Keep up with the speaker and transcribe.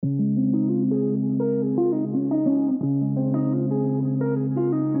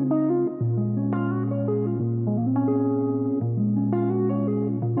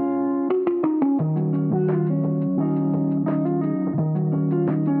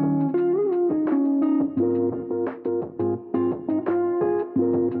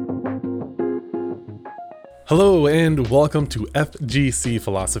Hello and welcome to FGC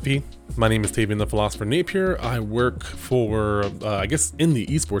Philosophy. My name is Tavian the Philosopher Napier. I work for, in the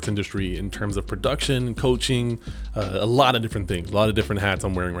esports industry in terms of production, coaching, a lot of different things, a lot of different hats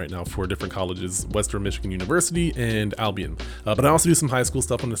I'm wearing right now for different colleges, Western Michigan University and Albion. But I also do some high school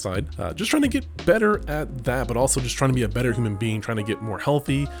stuff on the side, just trying to get better at that, but also just trying to be a better human being, trying to get more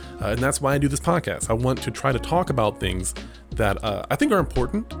healthy. And that's why I do this podcast. I want to try to talk about things that I think are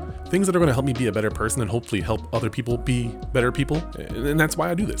important, things that are going to help me be a better person and hopefully help other people be better people. And that's why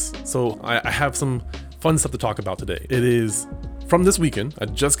I do this. So I have some fun stuff to talk about today. It is from this weekend. I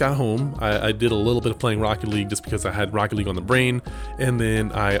just got home. I did a little bit of playing Rocket League just because I had Rocket League on the brain. And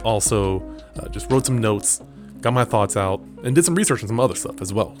then I also just wrote some notes, got my thoughts out, and did some research on some other stuff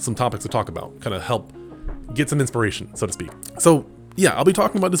as well. Some topics to talk about, kind of help get some inspiration, so to speak. So yeah, I'll be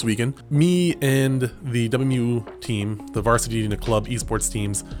talking about this weekend. Me and the WMU team, the varsity and the club esports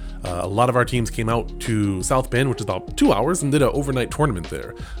teams, a lot of our teams came out to South Bend, which is about 2 hours, and did an overnight tournament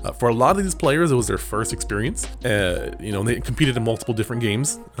there. For a lot of these players, it was their first experience. They competed in multiple different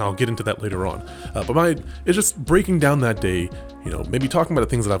games, and I'll get into that later on. It's just breaking down that day, maybe talking about the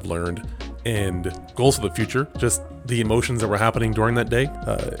things that I've learned and goals for the future, just the emotions that were happening during that day,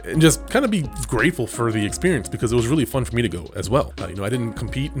 and just kind of be grateful for the experience because it was really fun for me to go as well. I didn't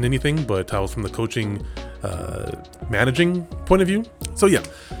compete in anything, but I was from the coaching, managing point of view. So yeah,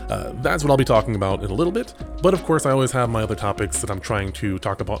 that's what I'll be talking about in a little bit. But of course, I always have my other topics that I'm trying to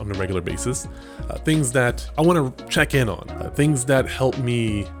talk about on a regular basis, things that I want to check in on, things that help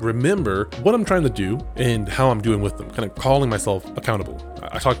me remember what I'm trying to do and how I'm doing with them, kind of calling myself accountable.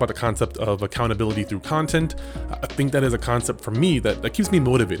 I talked about the concept of accountability through content. I think that is a concept for me that keeps me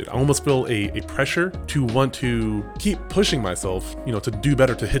motivated. I almost feel a pressure to want to keep pushing myself, to do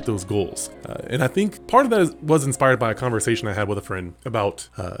better, to hit those goals. And I think part of that was inspired by a conversation I had with a friend about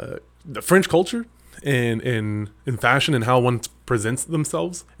the French culture and in fashion and how one presents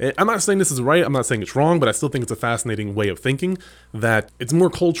themselves. I'm not saying this is right, I'm not saying it's wrong, but I still think it's a fascinating way of thinking that it's more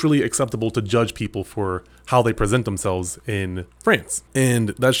culturally acceptable to judge people for how they present themselves in France. And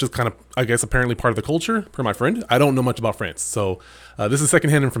that's just kind of, apparently part of the culture, per my friend. I don't know much about France, so this is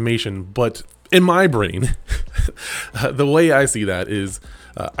secondhand information, but in my brain, the way I see that is,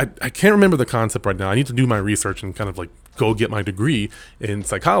 I can't remember the concept right now. I need to do my research and kind of go get my degree in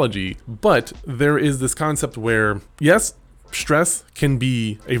psychology, but there is this concept where, yes, stress can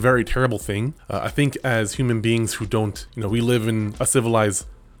be a very terrible thing. I think as human beings who don't, we live in a civilized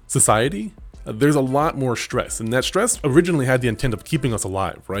society, there's a lot more stress, and that stress originally had the intent of keeping us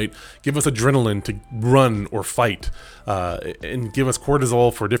alive, right? Give us adrenaline to run or fight, and give us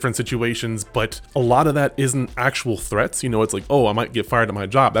cortisol for different situations, but a lot of that isn't actual threats. It's like, oh, I might get fired at my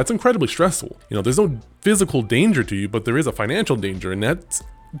job. That's incredibly stressful. There's no physical danger to you, but there is a financial danger, and that's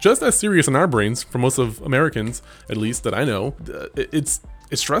just as serious in our brains for most of Americans, at least that I know. It's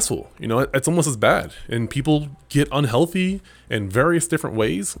stressful, it's almost as bad, and people get unhealthy in various different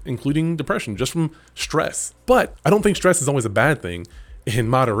ways, including depression, just from stress. But I don't think stress is always a bad thing in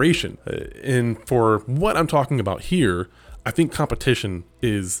moderation. And for what I'm talking about here, I think competition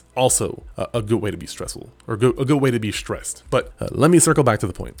is also a good way to be stressful, or a good way to be stressed. But let me circle back to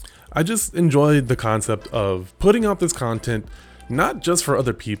the point. I just enjoyed the concept of putting out this content, not just for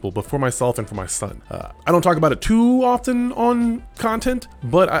other people, but for myself and for my son. I don't talk about it too often on content,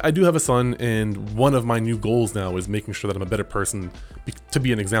 but I do have a son, and one of my new goals now is making sure that I'm a better person to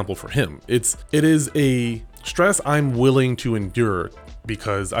be an example for him. It is a stress I'm willing to endure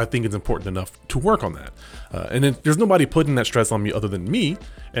because I think it's important enough to work on that. And then there's nobody putting that stress on me other than me,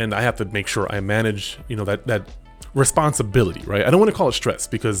 and I have to make sure I manage, that responsibility, right? I don't want to call it stress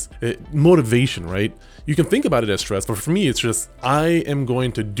because motivation, right? You can think about it as stress, but for me, it's just, I am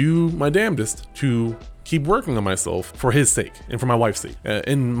going to do my damnedest to keep working on myself for his sake and for my wife's sake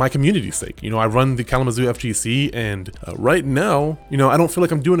and my community's sake. I run the Kalamazoo FGC, and right now, I don't feel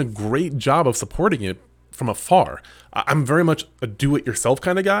like I'm doing a great job of supporting it from afar. I'm very much a do-it-yourself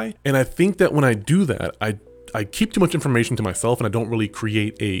kind of guy, and I think that when I do that, I keep too much information to myself, and I don't really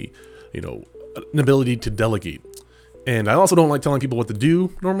create an ability to delegate. And I also don't like telling people what to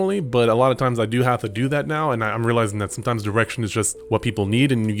do normally, but a lot of times I do have to do that now, and I'm realizing that sometimes direction is just what people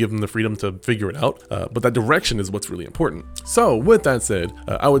need, and you give them the freedom to figure it out. But that direction is what's really important. So with that said,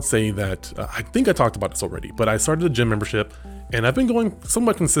 I would say that I think I talked about this already, but I started a gym membership, and I've been going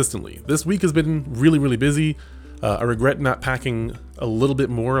somewhat consistently. This week has been really, really busy. I regret not packing a little bit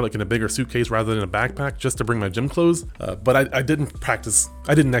more, like in a bigger suitcase rather than a backpack, just to bring my gym clothes. But I didn't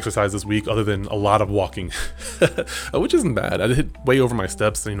exercise this week other than a lot of walking, which isn't bad. I hit way over my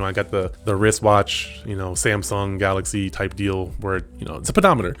steps. I got the wristwatch, Samsung Galaxy type deal where, it's a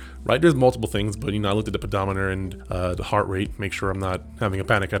pedometer, right? There's multiple things, but, I looked at the pedometer and the heart rate, make sure I'm not having a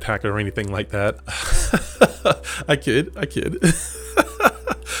panic attack or anything like that. I kid.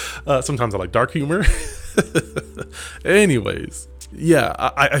 Sometimes I like dark humor. Anyways, yeah,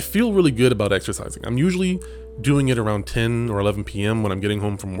 I feel really good about exercising. I'm usually doing it around 10 or 11 p.m. when I'm getting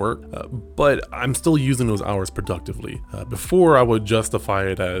home from work, but I'm still using those hours productively. Before, I would justify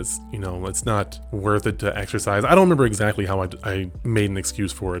it as, it's not worth it to exercise. I don't remember exactly how I made an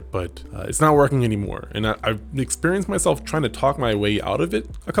excuse for it, but it's not working anymore. And I've experienced myself trying to talk my way out of it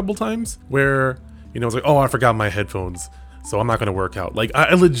a couple times where, it's like, oh, I forgot my headphones, so I'm not going to work out. Like,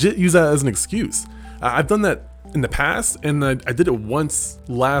 I legit use that as an excuse. I've done that in the past, and I did it once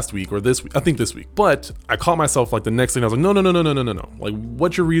last week or this week, I think this week, but I caught myself like the next thing. I was like, no. Like,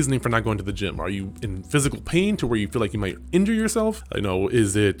 what's your reasoning for not going to the gym? Are you in physical pain to where you feel like you might injure yourself?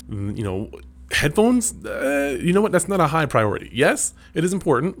 Is it, headphones? You know what? That's not a high priority. Yes, it is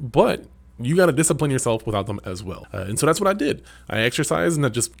important, but you got to discipline yourself without them as well. And so that's what I did. I exercised and I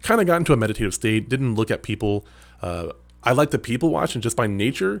just kind of got into a meditative state, didn't look at people. I like to people watch, and just by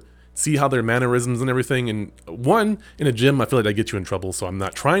nature, see how their mannerisms and everything. And one, in a gym, I feel like I get you in trouble, so I'm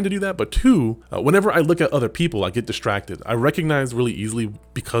not trying to do that. But two, whenever I look at other people, I get distracted. I recognize really easily,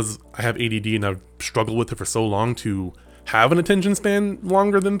 because I have ADD and I've struggled with it for so long to have an attention span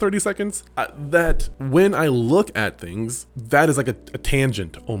longer than 30 seconds, that when I look at things, that is like a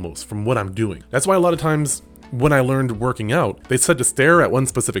tangent almost from what I'm doing. That's why a lot of times when I learned working out, they said to stare at one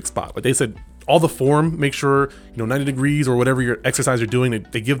specific spot. Like they said, all the form, make sure, 90 degrees or whatever your exercise you're doing,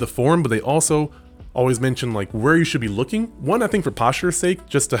 they give the form, but they also always mention like where you should be looking. One, I think for posture's sake,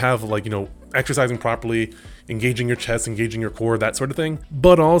 just to have like, exercising properly, engaging your chest, engaging your core, that sort of thing.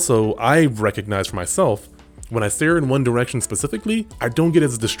 But also I've recognized for myself, when I stare in one direction specifically, I don't get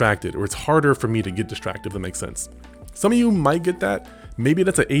as distracted, or it's harder for me to get distracted, if that makes sense. Some of you might get that. Maybe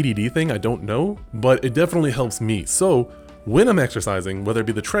that's an ADD thing, I don't know, but it definitely helps me. So when I'm exercising, whether it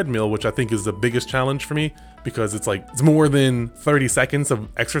be the treadmill, which I think is the biggest challenge for me, because it's more than 30 seconds of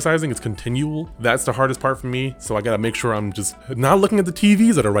exercising, it's continual. That's the hardest part for me. So I gotta make sure I'm just not looking at the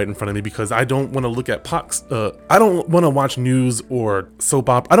TVs that are right in front of me, because I don't wanna look at I don't wanna watch news or soap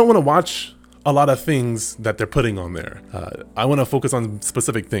opera. I don't wanna watch a lot of things that they're putting on there. I wanna focus on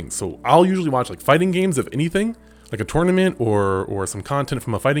specific things. So I'll usually watch like fighting games, if anything, like a tournament or some content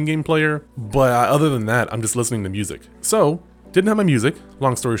from a fighting game player. But other than that, I'm just listening to music. So didn't have my music,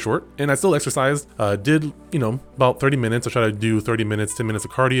 long story short, and I still exercised. Did, about 30 minutes. I try to do 30 minutes, 10 minutes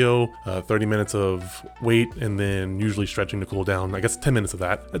of cardio, 30 minutes of weight, and then usually stretching to cool down. I guess 10 minutes of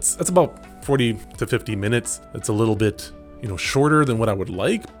that. That's about 40 to 50 minutes. It's a little bit shorter than what I would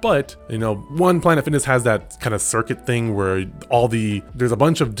like, but one, Planet Fitness has that kind of circuit thing where there's a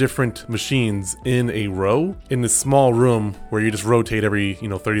bunch of different machines in a row in this small room where you just rotate every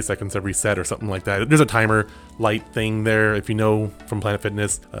 30 seconds every set or something like that. There's a timer light thing there, if you know from Planet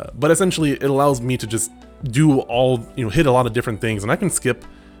Fitness, but essentially it allows me to just do hit a lot of different things, and I can skip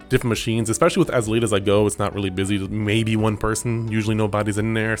different machines, especially with as late as I go. It's not really busy, maybe one person, usually nobody's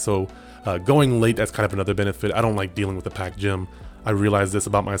in there. So going late, that's kind of another benefit. I don't like dealing with a packed gym. I realize this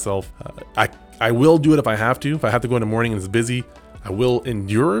about myself. I will do it if I have to. If I have to go in the morning and it's busy, I will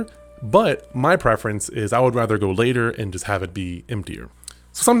endure, but my preference is I would rather go later and just have it be emptier.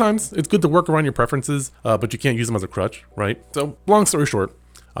 So sometimes it's good to work around your preferences, but you can't use them as a crutch, right? So long story short,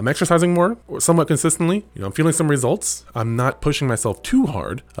 I'm exercising more, or somewhat consistently. I'm feeling some results. I'm not pushing myself too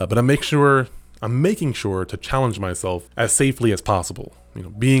hard, but I'm making sure to challenge myself as safely as possible.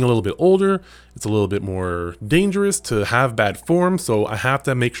 Being a little bit older, it's a little bit more dangerous to have bad form, so I have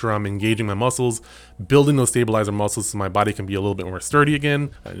to make sure I'm engaging my muscles, building those stabilizer muscles so my body can be a little bit more sturdy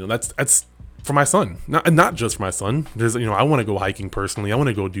again. That's for my son, not just for my son. There's, I want to go hiking personally. I want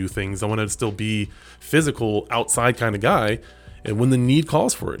to go do things. I want to still be physical, outside kind of guy. And when the need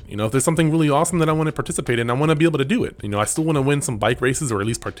calls for it, if there's something really awesome that I want to participate in, I want to be able to do it. I still want to win some bike races, or at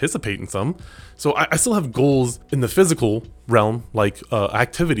least participate in some. So I still have goals in the physical realm, like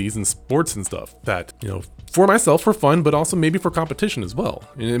activities and sports and stuff that, for myself, for fun, but also maybe for competition as well.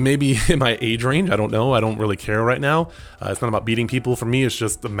 And maybe in my age range, I don't know. I don't really care right now. It's not about beating people. For me, it's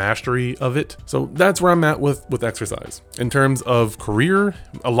just the mastery of it. So that's where I'm at with exercise. In terms of career,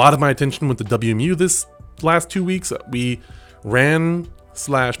 a lot of my attention with the WMU this last 2 weeks, we ran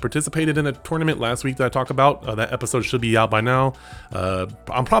participated in a tournament last week that I talked about. That episode should be out by now.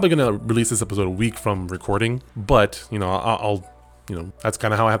 I'm probably gonna release this episode a week from recording, but I'll that's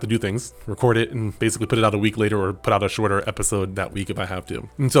kind of how I have to do things. Record it and basically put it out a week later, or put out a shorter episode that week if I have to.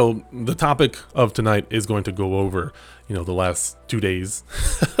 And so the topic of tonight is going to go over, the last 2 days.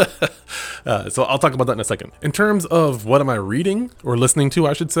 So I'll talk about that in a second. In terms of what am I reading or listening to,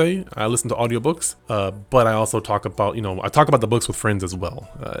 I should say, I listen to audiobooks, but I also talk about, I talk about the books with friends as well.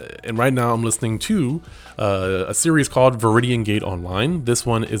 And right now I'm listening to a series called Viridian Gate Online. This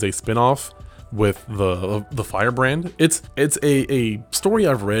one is a spinoff with the Firebrand. It's a story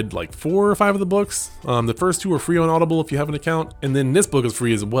I've read like 4 or 5 of the books. The first 2 are free on Audible if you have an account, and then this book is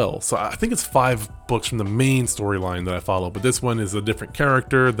free as well. So I think it's 5 books from the main storyline that I follow, but this one is a different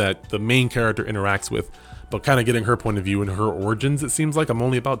character that the main character interacts with, but kind of getting her point of view and her origins. It seems like I'm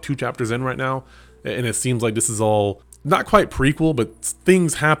only about 2 chapters in right now, and it seems like this is all not quite prequel, but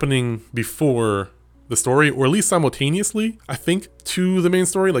things happening before the story, or at least simultaneously, I think, to the main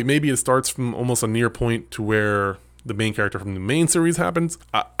story. Like maybe it starts from almost a near point to where the main character from the main series happens.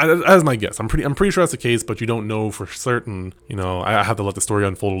 As my guess, I'm pretty sure that's the case, but you don't know for certain. I have to let the story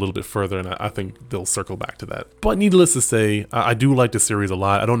unfold a little bit further, and I think they'll circle back to that. But needless to say, I do like this series a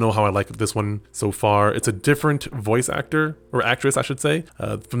lot. I don't know how I like this one so far. It's a different voice actor, or actress, I should say,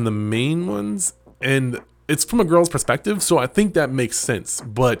 from the main ones, and it's from a girl's perspective, so I think that makes sense.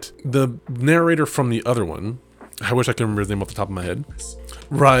 But the narrator from the other one, I wish I could remember his name off the top of my head.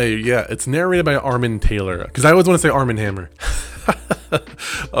 Right, yeah, it's narrated by Armin Taylor, because I always want to say Armin Hammer.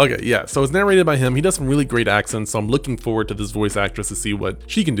 Okay, yeah, so it's narrated by him. He does some really great accents, so I'm looking forward to this voice actress to see what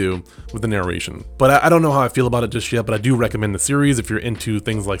she can do with the narration. But I don't know how I feel about it just yet, but I do recommend the series if you're into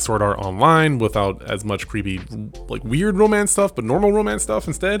things like Sword Art Online without as much creepy, like weird romance stuff, but normal romance stuff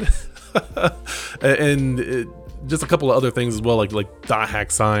instead. Just a couple of other things as well, like Dot Hack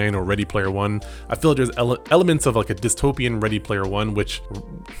Sign or Ready Player One. I feel like there's elements of like a dystopian Ready Player One, which,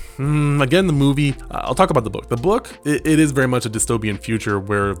 again, the movie, I'll talk about the book. The book, it is very much a dystopian future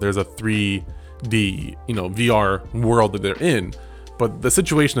where there's a 3D, VR world that they're in. But the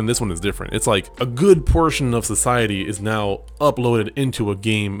situation in this one is different. It's like a good portion of society is now uploaded into a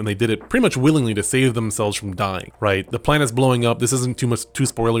game, and they did it pretty much willingly to save themselves from dying, right? The planet's blowing up. This isn't too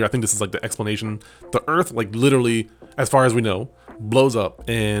spoiler. I think this is like the explanation. The Earth, like literally, as far as we know, blows up,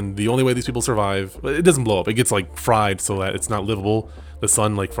 and the only way these people survive, it doesn't blow up. It gets like fried so that it's not livable. The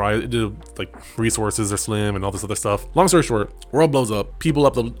sun like fries, like resources are slim and all this other stuff. Long story short, world blows up. People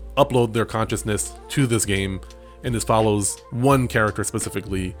upload their consciousness to this game, and this follows one character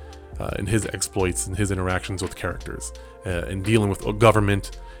specifically in his exploits and his interactions with characters, and dealing with a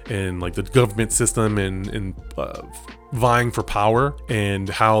government and like the government system and vying for power, and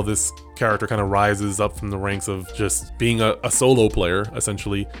how this character kind of rises up from the ranks of just being a solo player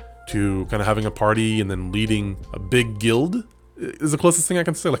essentially to kind of having a party and then leading a big guild. Is the closest thing I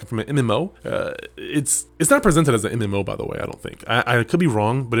can say, like from an MMO. It's not presented as an MMO, by the way. I don't think. I could be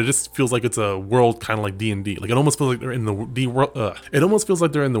wrong, but it just feels like it's a world kind of like D&D. Like it almost feels like they're in the world. It almost feels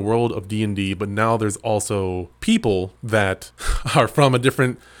like they're in the world of D&D, but now there's also people that are from a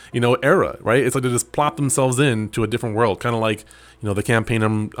different era, right? It's like they just plop themselves into a different world, kind of like the campaign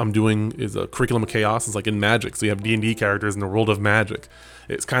I'm doing is a Curriculum of Chaos. It's like in Magic, so you have D&D characters in the world of Magic.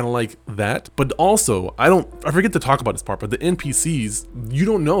 It's kind of like that, but also I forget to talk about this part, but the NPCs, you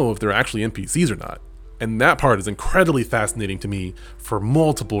don't know if they're actually NPCs or not. And that part is incredibly fascinating to me for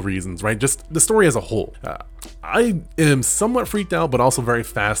multiple reasons, right? Just the story as a whole. I am somewhat freaked out, but also very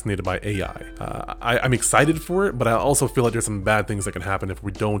fascinated by AI. I'm excited for it, but I also feel like there's some bad things that can happen if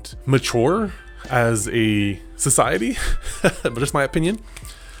we don't mature as a society, but just my opinion.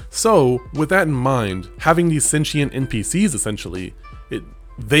 So with that in mind, having these sentient NPCs, essentially,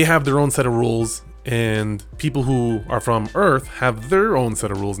 they have their own set of rules, and people who are from Earth have their own set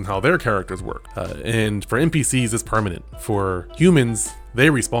of rules and how their characters work. And for NPCs, it's permanent. For humans, they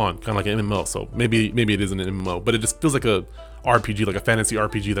respawn, kind of like an MMO. So maybe it isn't an MMO, but it just feels like a RPG, like a fantasy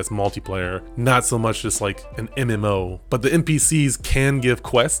RPG that's multiplayer, not so much just like an MMO. But the NPCs can give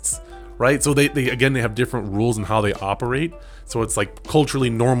quests, right? So they have different rules in how they operate. So it's like culturally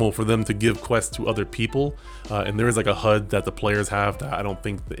normal for them to give quests to other people. And there is like a HUD that the players have that I don't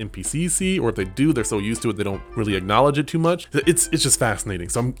think the NPCs see, or if they do, they're so used to it, they don't really acknowledge it too much. It's just fascinating.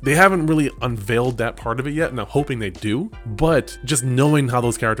 So they haven't really unveiled that part of it yet, and I'm hoping they do. But just knowing how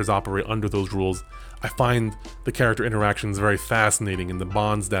those characters operate under those rules, I find the character interactions very fascinating, and the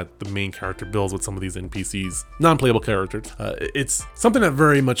bonds that the main character builds with some of these NPCs, non-playable characters. It's something that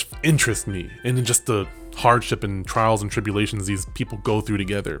very much interests me, and in just the hardship and trials and tribulations these people go through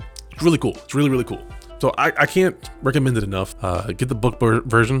together. It's really cool. It's really, really cool. So I can't recommend it enough. Get the book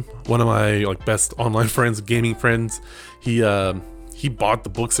version. One of my like best online friends, gaming friends, he bought the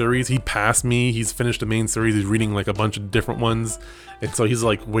book series. He passed me. He's finished the main series. He's reading like a bunch of different ones, and so he's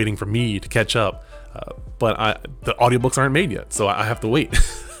like waiting for me to catch up. But the audiobooks aren't made yet, so I have to wait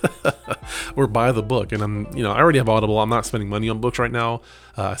or buy the book. And I already have Audible. I'm not spending money on books right now.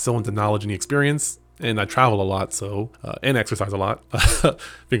 I still want the knowledge and the experience, and I travel a lot, so and exercise a lot.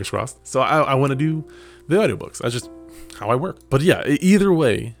 Fingers crossed. So I want to do the audiobooks. That's just how I work. But yeah, either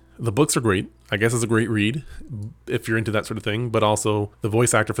way, the books are great. I guess it's a great read if you're into that sort of thing, but also the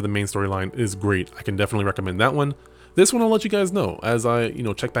voice actor for the main storyline is great. I can definitely recommend that one. This one I'll let you guys know as I,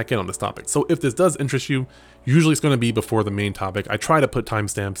 check back in on this topic. So if this does interest you, usually it's going to be before the main topic. I try to put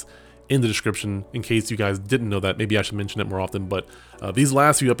timestamps in the description in case you guys didn't know that. Maybe I should mention it more often, but these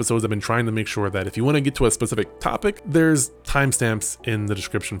last few episodes I've been trying to make sure that if you want to get to a specific topic, there's timestamps in the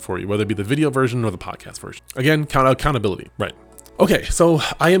description for you, whether it be the video version or the podcast version. Again, accountability, right? Okay, so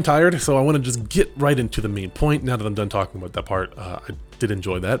I am tired, so I want to just get right into the main point now that I'm done talking about that part. I did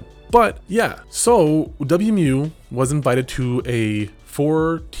enjoy that. But yeah, so WMU was invited to a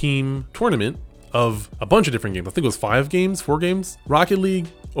 4-team tournament of a bunch of different games. I think it was 4 games, Rocket League,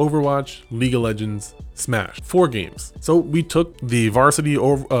 Overwatch, League of Legends, Smash, 4 games. So we took the varsity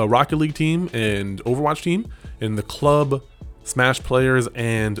Rocket League team and Overwatch team and the club Smash players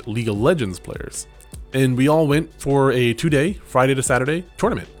and League of Legends players. And we all went for a 2-day, Friday to Saturday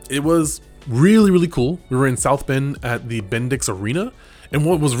tournament. It was really, really cool. We were in South Bend at the Bendix Arena. And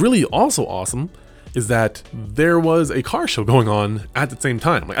what was really also awesome is that there was a car show going on at the same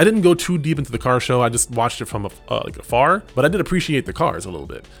time. Like, I didn't go too deep into the car show. I just watched it from afar, but I did appreciate the cars a little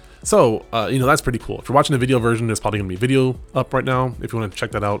bit. So, that's pretty cool. If you're watching the video version, there's probably gonna be video up right now. If you wanna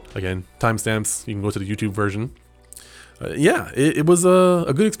check that out, again, timestamps, you can go to the YouTube version. It was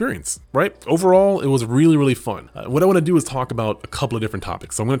a good experience, right? Overall, it was really, really fun. What I want to do is talk about a couple of different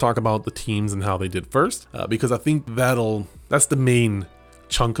topics. So I'm going to talk about the teams and how they did first, because I think that's the main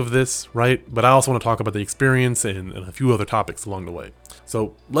chunk of this, right? But I also want to talk about the experience and a few other topics along the way.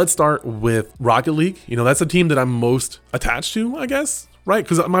 So let's start with Rocket League. That's the team that I'm most attached to, I guess. Right,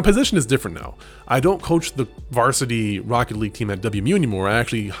 because my position is different now. I don't coach the varsity Rocket League team at WMU anymore. I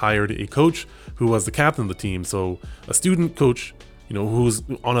actually hired a coach who was the captain of the team, so a student coach, who's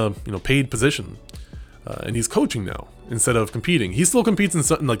on a paid position, and he's coaching now instead of competing. He still competes in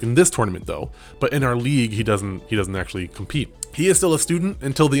something like in this tournament though, but in our league he doesn't actually compete. He is still a student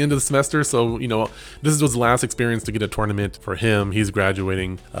until the end of the semester, so this was the last experience to get a tournament for him. He's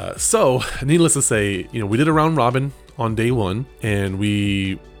graduating, so needless to say, we did a round robin on day 1, and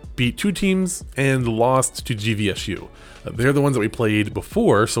we beat 2 teams and lost to GVSU. They're the ones that we played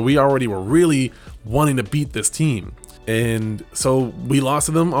before, so we already were really wanting to beat this team. And so we lost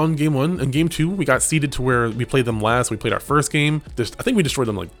to them on game 1. And game 2, we got seeded to where we played them last. We played our first game. I think we destroyed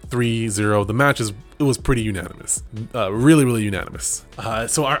them like 3-0. The match it was pretty unanimous, really, really unanimous.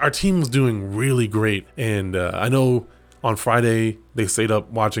 So our team was doing really great. And I know on Friday they stayed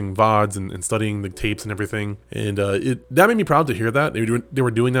up watching VODs and studying the tapes and everything, and that made me proud to hear that they were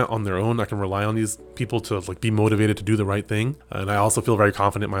doing that on their own. I can rely on these people to be motivated to do the right thing, and I also feel very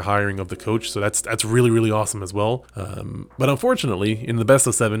confident in my hiring of the coach. So that's really, really awesome as well. But unfortunately, in the best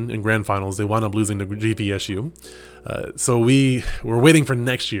of 7 in grand finals, they wound up losing to GVSU. So we were waiting for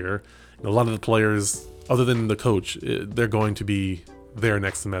next year. A lot of the players, other than the coach, they're going to be there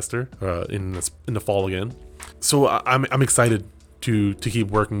next semester in the fall again. So I'm excited to keep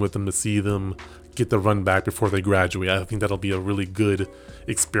working with them, to see them get the run back before they graduate. I think that'll be a really good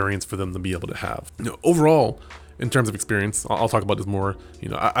experience for them to be able to have. Overall, in terms of experience, I'll talk about this more.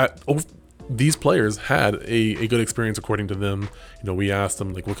 These players had a good experience according to them. We asked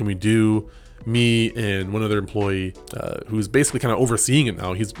them what can we do? Me and one other employee who's basically kind of overseeing it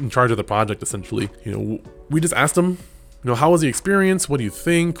now. He's in charge of the project essentially. We just asked him, how was the experience? What do you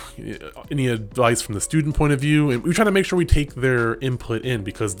think? Any advice from the student point of view? And we try to make sure we take their input in,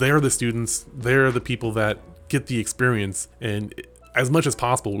 because they're the students, they're the people that get the experience, and as much as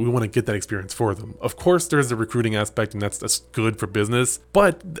possible, we want to get that experience for them. Of course, there's the recruiting aspect, and that's good for business,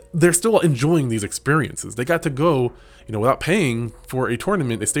 but they're still enjoying these experiences. They got to go, without paying for a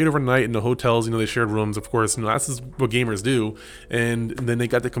tournament. They stayed overnight in the hotels, they shared rooms, of course, that's what gamers do, and then they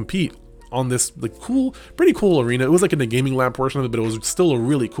got to compete on this pretty cool arena. It was in the gaming lab portion of it, but it was still a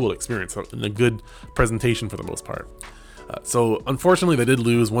really cool experience and a good presentation for the most part. So unfortunately they did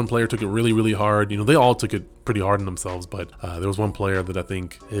lose. One player took it really, really hard. They all took it pretty hard on themselves, but there was one player that I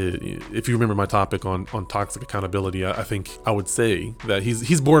think, if you remember my topic on toxic accountability, I think I would say that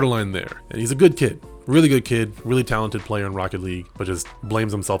he's borderline there, and he's a good kid, really good kid, really talented player in Rocket League, but just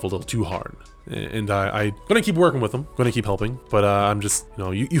blames himself a little too hard. And I'm gonna keep working with him, gonna keep helping, but I'm just,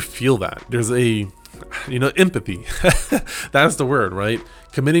 you feel that. There's a, empathy. That's the word, right?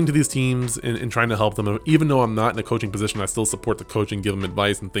 Committing to these teams and trying to help them. Even though I'm not in a coaching position, I still support the coach and give them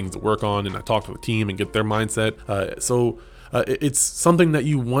advice and things to work on, and I talk to the team and get their mindset. It's something that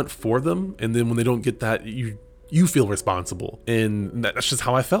you want for them, and then when they don't get that, you feel responsible, and that's just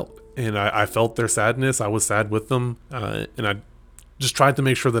how I felt. And I felt their sadness. I was sad with them, and I just tried to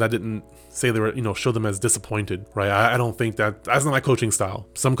make sure that I didn't say they were, show them as disappointed, right? I don't think that's not my coaching style.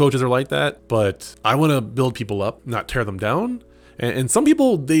 Some coaches are like that, but I want to build people up, not tear them down. And some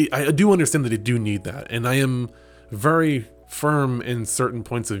people, I do understand that they do need that, and I am very firm in certain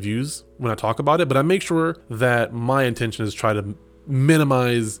points of views when I talk about it, but I make sure that my intention is try to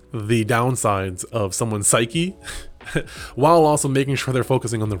minimize the downsides of someone's psyche while also making sure they're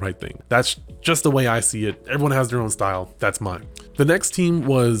focusing on the right thing. That's just the way I see it. Everyone has their own style. That's mine. The next team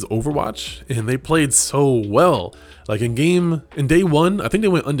was Overwatch, and they played so well. Like in day one, I think they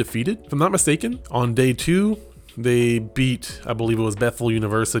went undefeated, if I'm not mistaken. On day two, they beat, I believe it was Bethel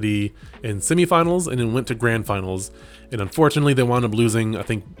University in semifinals, and then went to grand finals. And unfortunately, they wound up losing, I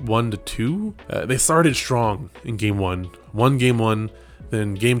think, 1-2. They started strong in game one. Won game one.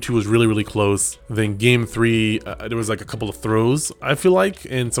 Then game two was really, really close. Then game three, there was like a couple of throws, I feel like,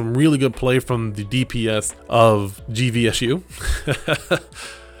 and some really good play from the DPS of GVSU.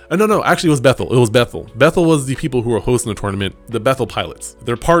 No, actually it was Bethel. It was Bethel. Bethel was the people who were hosting the tournament, the Bethel Pilots.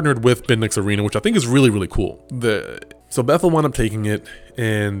 They're partnered with Bendix Arena, which I think is really, really cool. So Bethel wound up taking it,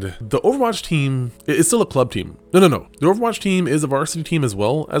 and the Overwatch team is still a club team. No. The Overwatch team is a varsity team as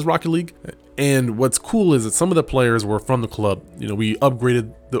well as Rocket League. And what's cool is that some of the players were from the club. We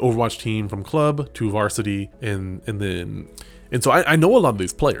upgraded the Overwatch team from club to varsity, and so I know a lot of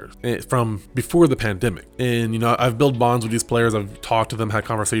these players from before the pandemic. And, I've built bonds with these players. I've talked to them, had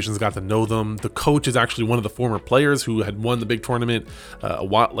conversations, got to know them. The coach is actually one of the former players who had won the big tournament a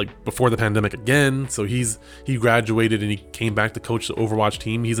while, like before the pandemic again. So he graduated and he came back to coach the Overwatch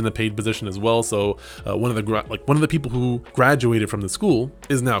team. He's in a paid position as well. So one of the people who graduated from the school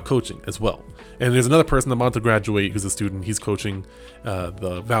is now coaching as well. And there's another person about to graduate who's a student. He's coaching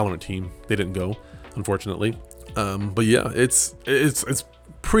the Valorant team. They didn't go, unfortunately. But yeah, it's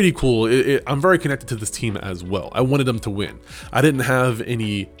pretty cool. I'm very connected to this team as well. I wanted them to win. I didn't have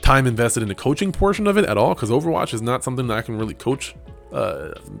any time invested in the coaching portion of it at all, because Overwatch is not something that I can really coach.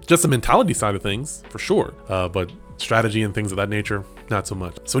 Just the mentality side of things, for sure. But strategy and things of that nature, not so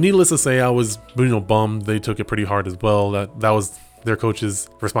much. So needless to say, I was bummed. They took it pretty hard as well. That was their coach's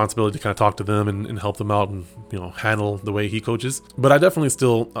responsibility to kind of talk to them and help them out and handle the way he coaches. But I definitely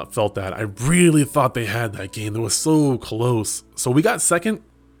still felt that. I really thought they had that game. It was so close. So we got second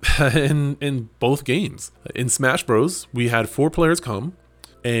in both games. In Smash Bros, we had 4 players come,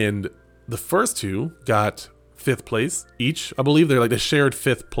 and the first 2 got 5th place each. I believe they shared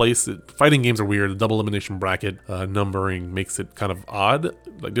 5th place. Fighting games are weird. The double elimination bracket numbering makes it kind of odd.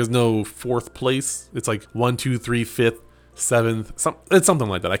 Like there's no 4th place. It's like 1, 2, 3, 5th, 7th, it's something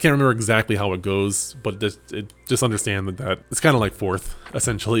like that. I can't remember exactly how it goes, but just understand that it's kind of like 4th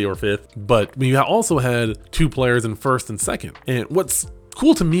essentially, or 5th. But we also had 2 players in 1st and 2nd. And what's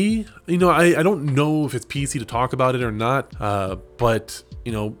cool to me, I don't know if it's PC to talk about it or not, but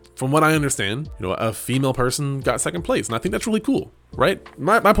from what I understand, a female person got 2nd place, and I think that's really cool, right?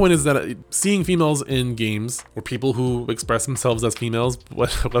 My point is that seeing females in games, or people who express themselves as females,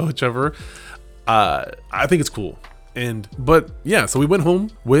 whichever, I think it's cool. But yeah, so we went home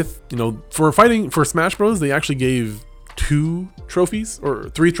with, for Smash Bros, they actually gave 2 trophies, or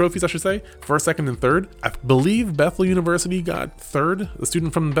 3 trophies, I should say, 1st, 2nd, and 3rd. I believe Bethel University got 3rd, a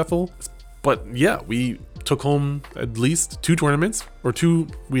student from Bethel. But yeah, we took home at least 2 tournaments, we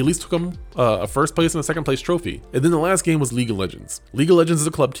at least took home a 1st place and a 2nd place trophy. And then the last game was League of Legends. League of Legends is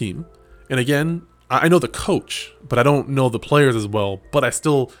a club team. And again, I know the coach, but I don't know the players as well. But I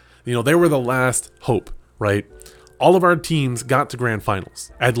still, they were the last hope, right? All of our teams got to grand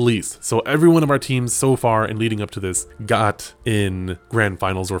finals, at least. So every one of our teams so far and leading up to this got in grand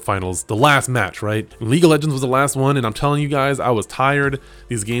finals or finals, the last match, right? And League of Legends was the last one, and I'm telling you guys, I was tired.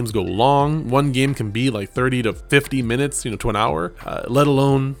 These games go long. One game can be like 30 to 50 minutes, to an hour, let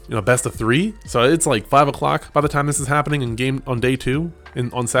alone, best of 3. So it's like 5 o'clock by the time this is happening in game on day 2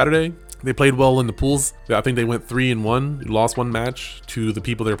 on Saturday. They played well in the pools. I think they went 3-1, lost 1 match to the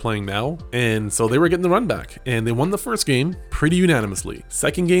people they're playing now. And so they were getting the run back, and they won the first game pretty unanimously.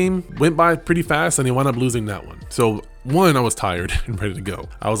 Second game went by pretty fast, and they wound up losing that one. So one, I was tired and ready to go.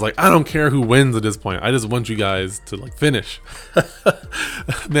 I was like, I don't care who wins at this point. I just want you guys to like finish.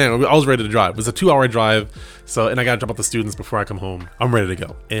 Man, I was ready to drive. It was a 2-hour drive. So, and I got to drop off the students before I come home. I'm ready to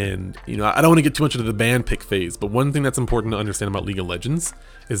go. And, you know, I don't want to get too much into the band pick phase, but one thing that's important to understand about League of Legends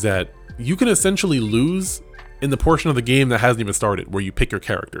is that you can essentially lose in the portion of the game that hasn't even started, where you pick your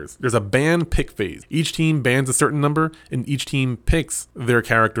characters. There's a ban pick phase. Each team bans a certain number, and each team picks their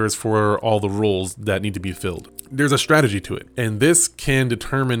characters for all the roles that need to be filled. There's a strategy to it, and this can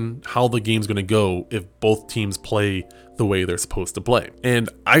determine how the game's gonna go if both teams play the way they're supposed to play. And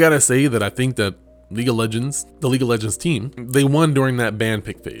I gotta say that I think that the League of Legends team, they won during that ban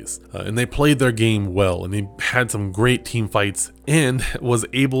pick phase, and they played their game well, and they had some great team fights and was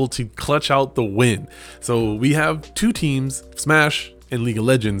able to clutch out the win. So we have two teams, Smash and League of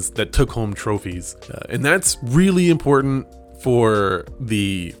Legends, that took home trophies, and that's really important for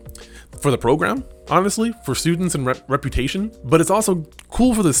the program, honestly, for students and reputation, but it's also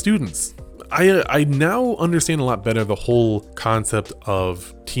cool for the students. I now understand a lot better the whole concept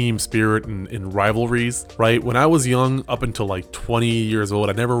of team spirit and rivalries, right? When I was young, up until like 20 years old,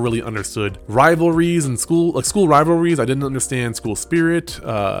 I never really understood rivalries in school, like school rivalries. I didn't understand school spirit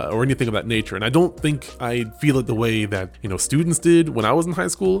or anything of that nature. And I don't think I feel it the way that, you know, students did when I was in high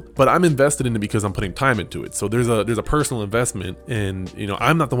school, but I'm invested in it because I'm putting time into it. So there's a personal investment, and, you know,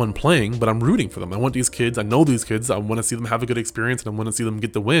 I'm not the one playing, but I'm rooting for them. I want these kids, I know these kids, I want to see them have a good experience, and I want to see them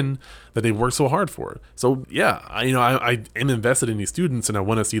get the win that they worked so hard for. So yeah, I am invested in these students, and I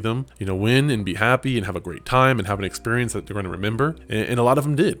want to see them, you know, win and be happy and have a great time and have an experience that they're going to remember. And a lot of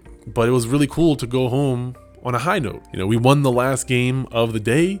them did. But it was really cool to go home on a high note. You know, we won the last game of the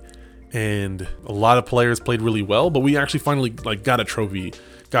day, and a lot of players played really well, but we actually finally like got a trophy,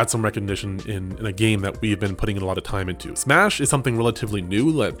 got some recognition in a game that we've been putting a lot of time into. Smash is something relatively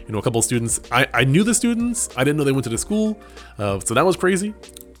new. That, you know, a couple of students, I knew the students, I didn't know they went to the school, so that was crazy.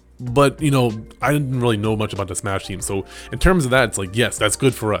 But, you know, I didn't really know much about the Smash team. So in terms of that, it's like, yes, that's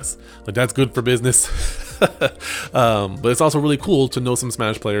good for us. Like, that's good for business. But it's also really cool to know some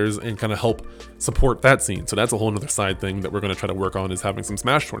Smash players and kind of help support that scene. So that's a whole nother side thing that we're going to try to work on, is having some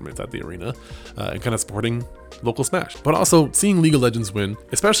Smash tournaments at the arena and kind of supporting local Smash. But also seeing League of Legends win,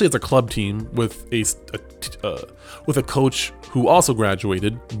 especially as a club team with a coach who also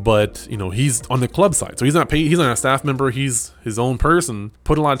graduated, but, you know, he's on the club side, so he's not paid, he's not a staff member, he's his own person,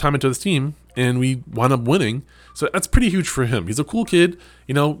 put a lot of time into this team, and we wound up winning. So that's pretty huge for him. He's a cool kid,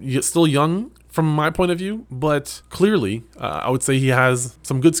 you know, still young from my point of view, but clearly I would say he has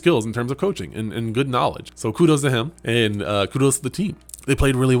some good skills in terms of coaching and good knowledge. So kudos to him, and kudos to the team. They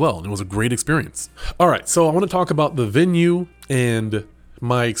played really well, and it was a great experience. All right, so I want to talk about the venue and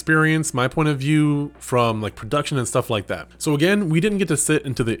my experience, my point of view from like production and stuff like that. So again, we didn't get to sit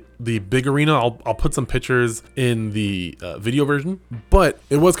into the big arena. I'll put some pictures in the video version, but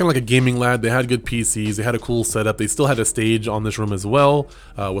it was kind of like a gaming lab. They had good PCs, they had a cool setup. They still had a stage on this room as well,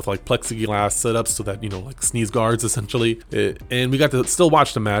 with like plexiglass setups so that, you know, like sneeze guards essentially. And we got to still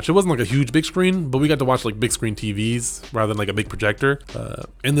watch the match. It wasn't like a huge big screen, but we got to watch like big screen TVs rather than like a big projector.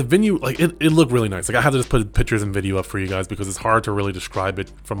 And the venue, like it looked really nice. Like I have to just put pictures and video up for you guys because it's hard to really describe it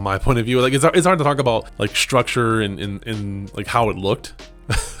from my point of view. Like it's hard to talk about like structure and like how it looked.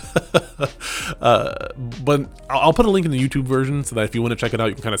 But I'll put a link in the YouTube version so that if you want to check it out,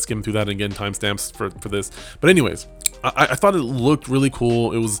 you can kind of skim through that, and again, timestamps for this. But anyways, I thought it looked really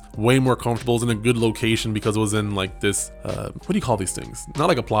cool. It was way more comfortable. It was in a good location because it was in like this, what do you call these things? Not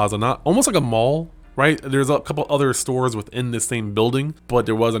like a plaza, not almost like a mall, right? There's a couple other stores within this same building, but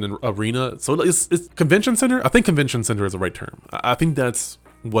there was an arena. So it's convention center. I think convention center is the right term. I think that's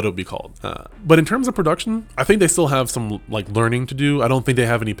what it would be called. But in terms of production, I think they still have some like learning to do. I don't think they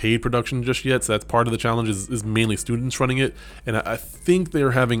have any paid production just yet, so that's part of the challenge, is mainly students running it. And I think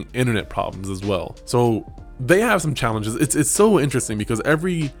they're having internet problems as well. So they have some challenges. It's so interesting because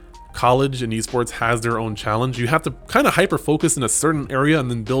every college in esports has their own challenge. You have to kind of hyper focus in a certain area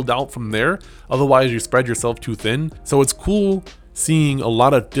and then build out from there. Otherwise you spread yourself too thin. So it's cool seeing a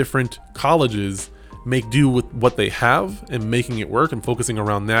lot of different colleges make do with what they have and making it work and focusing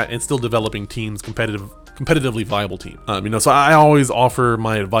around that and still developing teams, competitively viable team. You know, so I always offer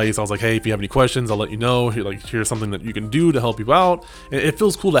my advice. I was like, hey, if you have any questions, I'll let you know. Here's something that you can do to help you out. It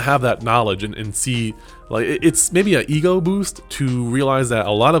feels cool to have that knowledge and see Like it's maybe an ego boost to realize that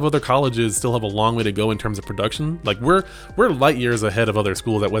a lot of other colleges still have a long way to go in terms of production. Like we're light years ahead of other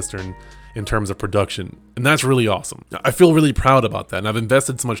schools at Western in terms of production, and that's really awesome. I feel really proud about that, and I've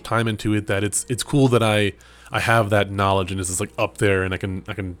invested so much time into it that it's cool that I have that knowledge and it's just like up there, and I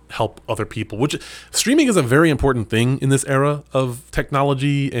can help other people. Which streaming is a very important thing in this era of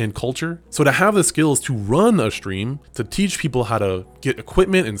technology and culture. So to have the skills to run a stream, to teach people how to get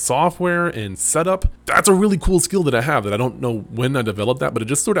equipment and software and setup, that's a really cool skill that I have that I don't know when I developed that, but it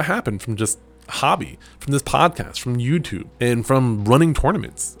just sort of happened from just hobby, from this podcast, from YouTube, and from running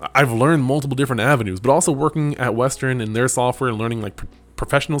tournaments. I've learned multiple different avenues, but also working at Western and their software and learning like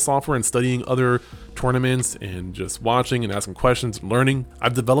professional software and studying other tournaments and just watching and asking questions and learning.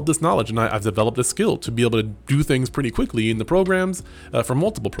 I've developed this knowledge, and I've developed a skill to be able to do things pretty quickly in the programs, for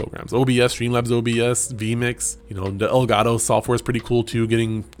multiple programs. OBS, Streamlabs OBS, vMix, the Elgato software is pretty cool too,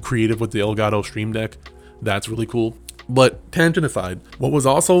 getting creative with the Elgato Stream Deck. That's really cool. But tangent aside, what was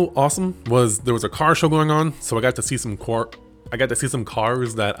also awesome was there was a car show going on, so I got to see some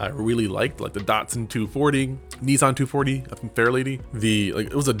cars that I really liked, like the Datsun 240, Nissan 240, I think Fairlady.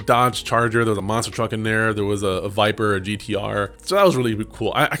 It was a Dodge Charger, there was a monster truck in there, there was a Viper, a GTR. So that was really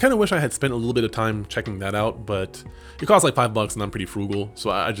cool. I kind of wish I had spent a little bit of time checking that out, but it cost like $5 and I'm pretty frugal, so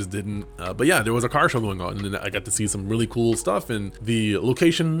I just didn't. But yeah, there was a car show going on, and then I got to see some really cool stuff. And the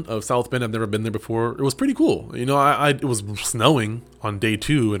location of South Bend, I've never been there before. It was pretty cool. It was snowing on day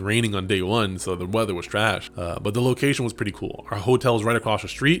 2 and raining on day 1, so the weather was trash. But the location was pretty cool. Our hotel is right across the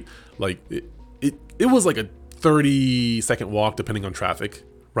street. Like it was like a 30-second walk depending on traffic.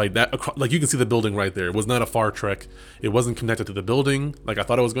 Right, like you can see the building right there. It was not a far trek. It wasn't connected to the building like I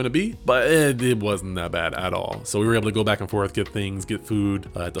thought it was going to be, but it wasn't that bad at all. So we were able to go back and forth, get food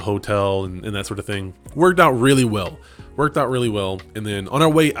at the hotel and that sort of thing. Worked out really well. And then on our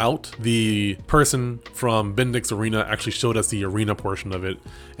way out, the person from Bendix Arena actually showed us the arena portion of it,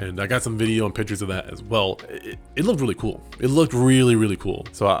 and I got some video and pictures of that as well. It looked really cool. It looked really, really cool.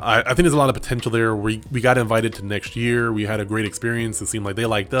 So I think there's a lot of potential there. We got invited to next year. We had a great experience. It seemed like they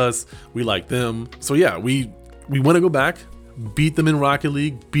liked us, we liked them. So yeah, we want to go back, beat them in Rocket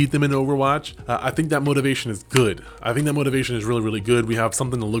League, beat them in Overwatch. I think that motivation is good. I think that motivation is really, really good. We have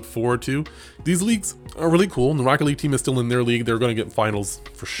something to look forward to. These leagues are really cool, and the Rocket League team is still in their league. They're going to get finals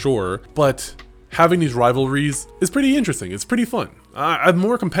for sure, but having these rivalries is pretty interesting. It's pretty fun. I'm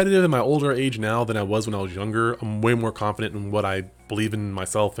more competitive in my older age now than I was when I was younger. I'm way more confident in what I believe in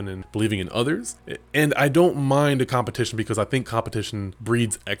myself and in believing in others. And I don't mind a competition because I think competition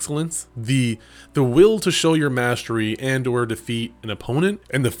breeds excellence. The will to show your mastery and or defeat an opponent,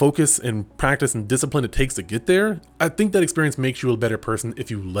 and the focus and practice and discipline it takes to get there, I think that experience makes you a better person if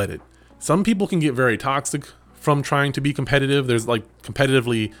you let it. Some people can get very toxic from trying to be competitive. There's like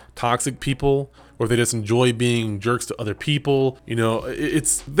competitively toxic people, or they just enjoy being jerks to other people.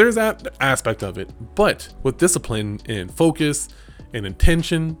 There's that aspect of it. But with discipline and focus and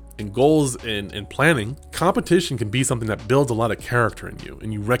intention and goals and planning, competition can be something that builds a lot of character in you,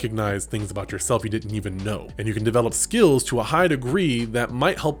 and you recognize things about yourself you didn't even know, and you can develop skills to a high degree that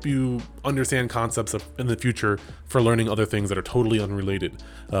might help you understand concepts in the future for learning other things that are totally unrelated,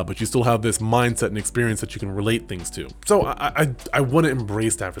 but you still have this mindset and experience that you can relate things to. So I want to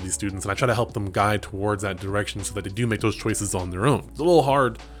embrace that for these students, and I try to help them guide towards that direction so that they do make those choices on their own. It's a little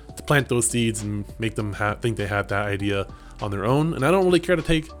hard to plant those seeds and make them think they had that idea on their own, and I don't really care to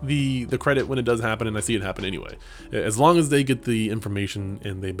take the credit when it does happen, and I see it happen anyway. As long as they get the information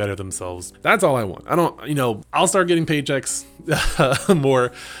and they better themselves, that's all I want. I'll start getting paychecks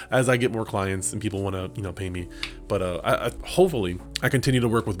more as I get more clients and people want to pay me, but hopefully I continue to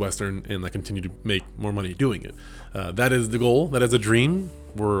work with Western and I continue to make more money doing it. That is the goal. That is a dream.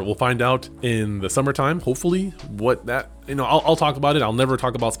 We'll find out in the summertime, hopefully, what that, I'll talk about it. I'll never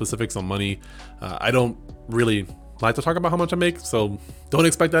talk about specifics on money. I don't really like to talk about how much I make, so don't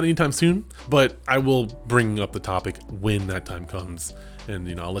expect that anytime soon, but I will bring up the topic when that time comes,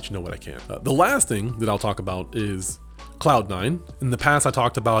 and I'll let you know what I can. The last thing that I'll talk about is Cloud9. In the past, I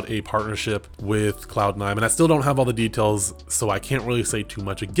talked about a partnership with Cloud9, and I still don't have all the details, so I can't really say too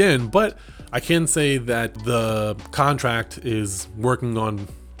much again, but I can say that the contract is working on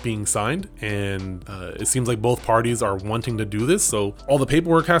being signed, and it seems like both parties are wanting to do this, so all the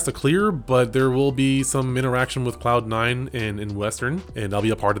paperwork has to clear, but there will be some interaction with Cloud9 and Western, and I'll be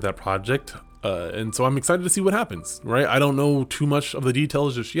a part of that project. And so I'm excited to see what happens, right? I don't know too much of the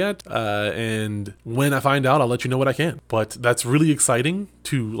details just yet. And when I find out, I'll let you know what I can. But that's really exciting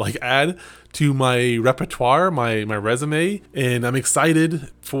to like add to my repertoire, my resume, and I'm excited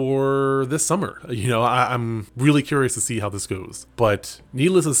for this summer. I'm really curious to see how this goes. But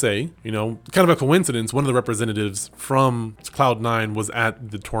needless to say, kind of a coincidence, one of the representatives from Cloud9 was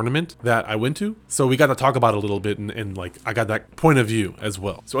at the tournament that I went to. So we got to talk about it a little bit, and like I got that point of view as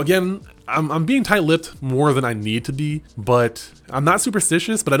well. So again, I'm being tight-lipped more than I need to be, but I'm not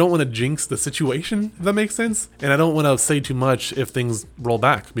superstitious, but I don't want to jinx the situation, if that makes sense. And I don't want to say too much if things roll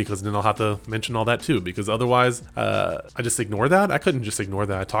back, because then I'll have to mention all that too, because otherwise I just ignore that. I couldn't just ignore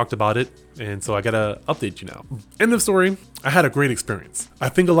that. I talked about it, and so I gotta update you now. End of story. I had a great experience. I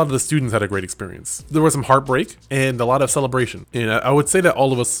think a lot of the students had a great experience. There was some heartbreak and a lot of celebration. And I would say that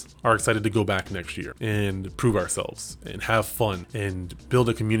all of us are excited to go back next year and prove ourselves and have fun and build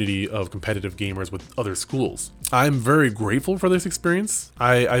a community of competitive gamers with other schools. I'm very grateful for this experience.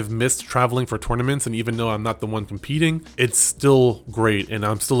 I've missed traveling for tournaments, and even though I'm not the one competing, it's still great, and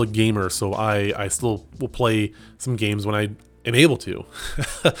I'm still a gamer, so I still will play some games when I am able to.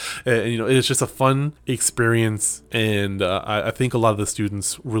 And, it's just a fun experience, and I think a lot of the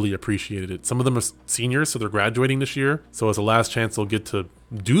students really appreciated it. Some of them are seniors, so they're graduating this year, so it's the last chance they'll get to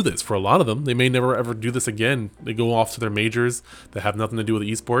do this. For a lot of them, they may never ever do this again. They go off to their majors that have nothing to do with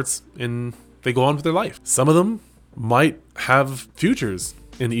esports, and they go on with their life. Some of them might have futures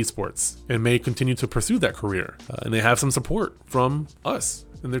in esports and may continue to pursue that career, and they have some support from us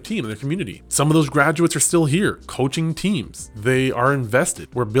and their team and their community. Some of those graduates are still here coaching teams. They are invested.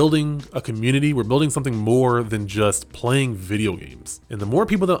 We're building a community. We're building something more than just playing video games. And the more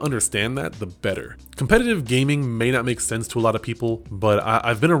people that understand that, the better. Competitive gaming may not make sense to a lot of people, but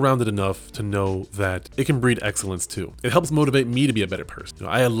I've been around it enough to know that it can breed excellence too. It helps motivate me to be a better person.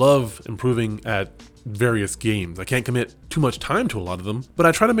 I love improving at various games. I can't commit too much time to a lot of them, but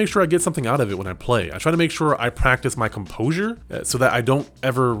I try to make sure I get something out of it when I play. I try to make sure I practice my composure so that I don't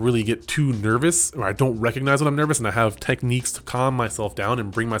ever really get too nervous, or I don't recognize when I'm nervous, and I have techniques to calm myself down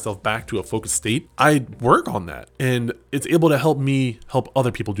and bring myself back to a focused state. I work on that, and it's able to help me help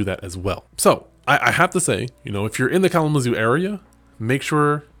other people do that as well. So I have to say, if you're in the Kalamazoo area, make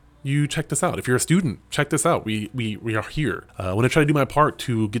sure you check this out. If you're a student, check this out. We are here. I want to try to do my part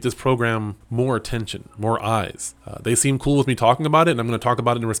to get this program more attention, more eyes. They seem cool with me talking about it, and I'm going to talk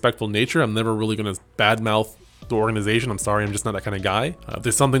about it in a respectful nature. I'm never really going to badmouth the organization. I'm sorry, I'm just not that kind of guy. If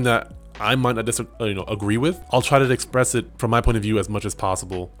there's something that I might not agree with, I'll try to express it from my point of view as much as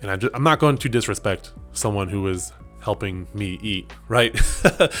possible. And I'm not going to disrespect someone who is helping me eat, right?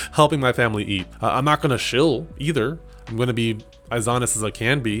 Helping my family eat. I'm not going to shill either. I'm going to be as honest as I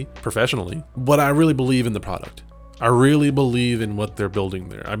can be professionally, but I really believe in the product. I really believe in what they're building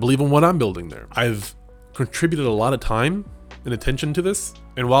there. I believe in what I'm building there. I've contributed a lot of time and attention to this.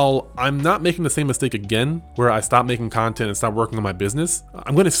 And while I'm not making the same mistake again, where I stop making content and stop working on my business,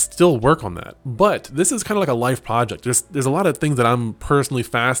 I'm going to still work on that. But this is kind of like a life project. There's a lot of things that I'm personally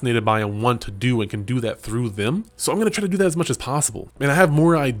fascinated by and want to do, and can do that through them. So I'm going to try to do that as much as possible. And I have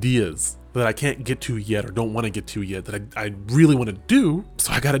more ideas that I can't get to yet, or don't want to get to yet, that I really want to do.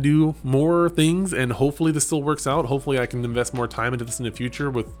 So I got to do more things, and hopefully this still works out. Hopefully I can invest more time into this in the future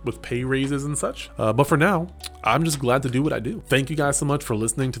with pay raises and such. But for now, I'm just glad to do what I do. Thank you guys so much for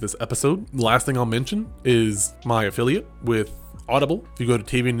listening to this episode. The last thing I'll mention is my affiliate with Audible. If you go to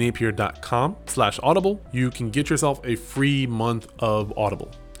TavionNapier.com/Audible, you can get yourself a free month of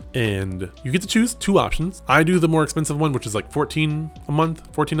Audible. And you get to choose two options. I do the more expensive one, which is like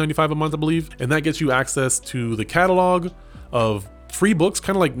 $14.95 a month, I believe. And that gets you access to the catalog of free books,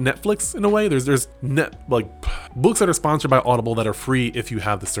 kind of like Netflix in a way. There's books that are sponsored by Audible that are free if you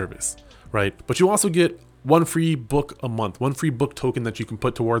have the service, right? But you also get one free book a month, one free book token that you can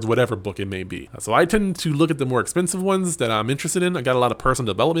put towards whatever book it may be. So I tend to look at the more expensive ones that I'm interested in. I got a lot of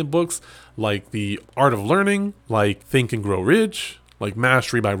personal development books, like The Art of Learning, like Think and Grow Rich, like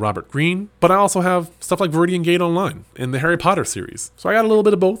Mastery by Robert Greene. But I also have stuff like Viridian Gate Online and the Harry Potter series. So I got a little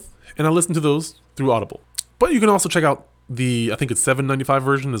bit of both, and I listen to those through Audible. But you can also check out I think it's $7.95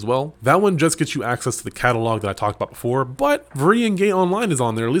 version as well. That one just gets you access to the catalog that I talked about before, but Viridian Gate Online is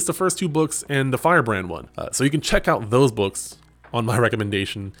on there, at least the first two books and the Firebrand one. So you can check out those books on my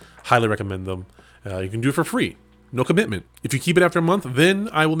recommendation. Highly recommend them. You can do it for free. no commitment. If you keep it after a month, then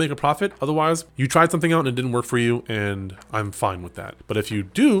I will make a profit. Otherwise, you tried something out and it didn't work for you, and I'm fine with that. But if you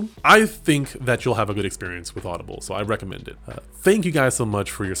do, I think that you'll have a good experience with Audible, so I recommend it. Thank you guys so much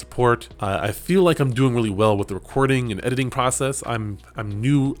for your support. I feel like I'm doing really well with the recording and editing process. I'm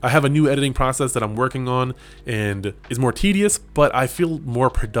new. I have a new editing process that I'm working on, and it's more tedious, but I feel more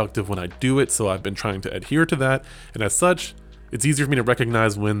productive when I do it, so I've been trying to adhere to that, and as such, it's easier for me to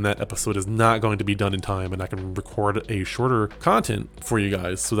recognize when that episode is not going to be done in time, and I can record a shorter content for you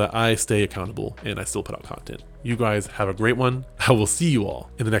guys so that I stay accountable and I still put out content. You guys have a great one. I will see you all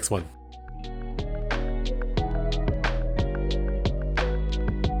in the next one.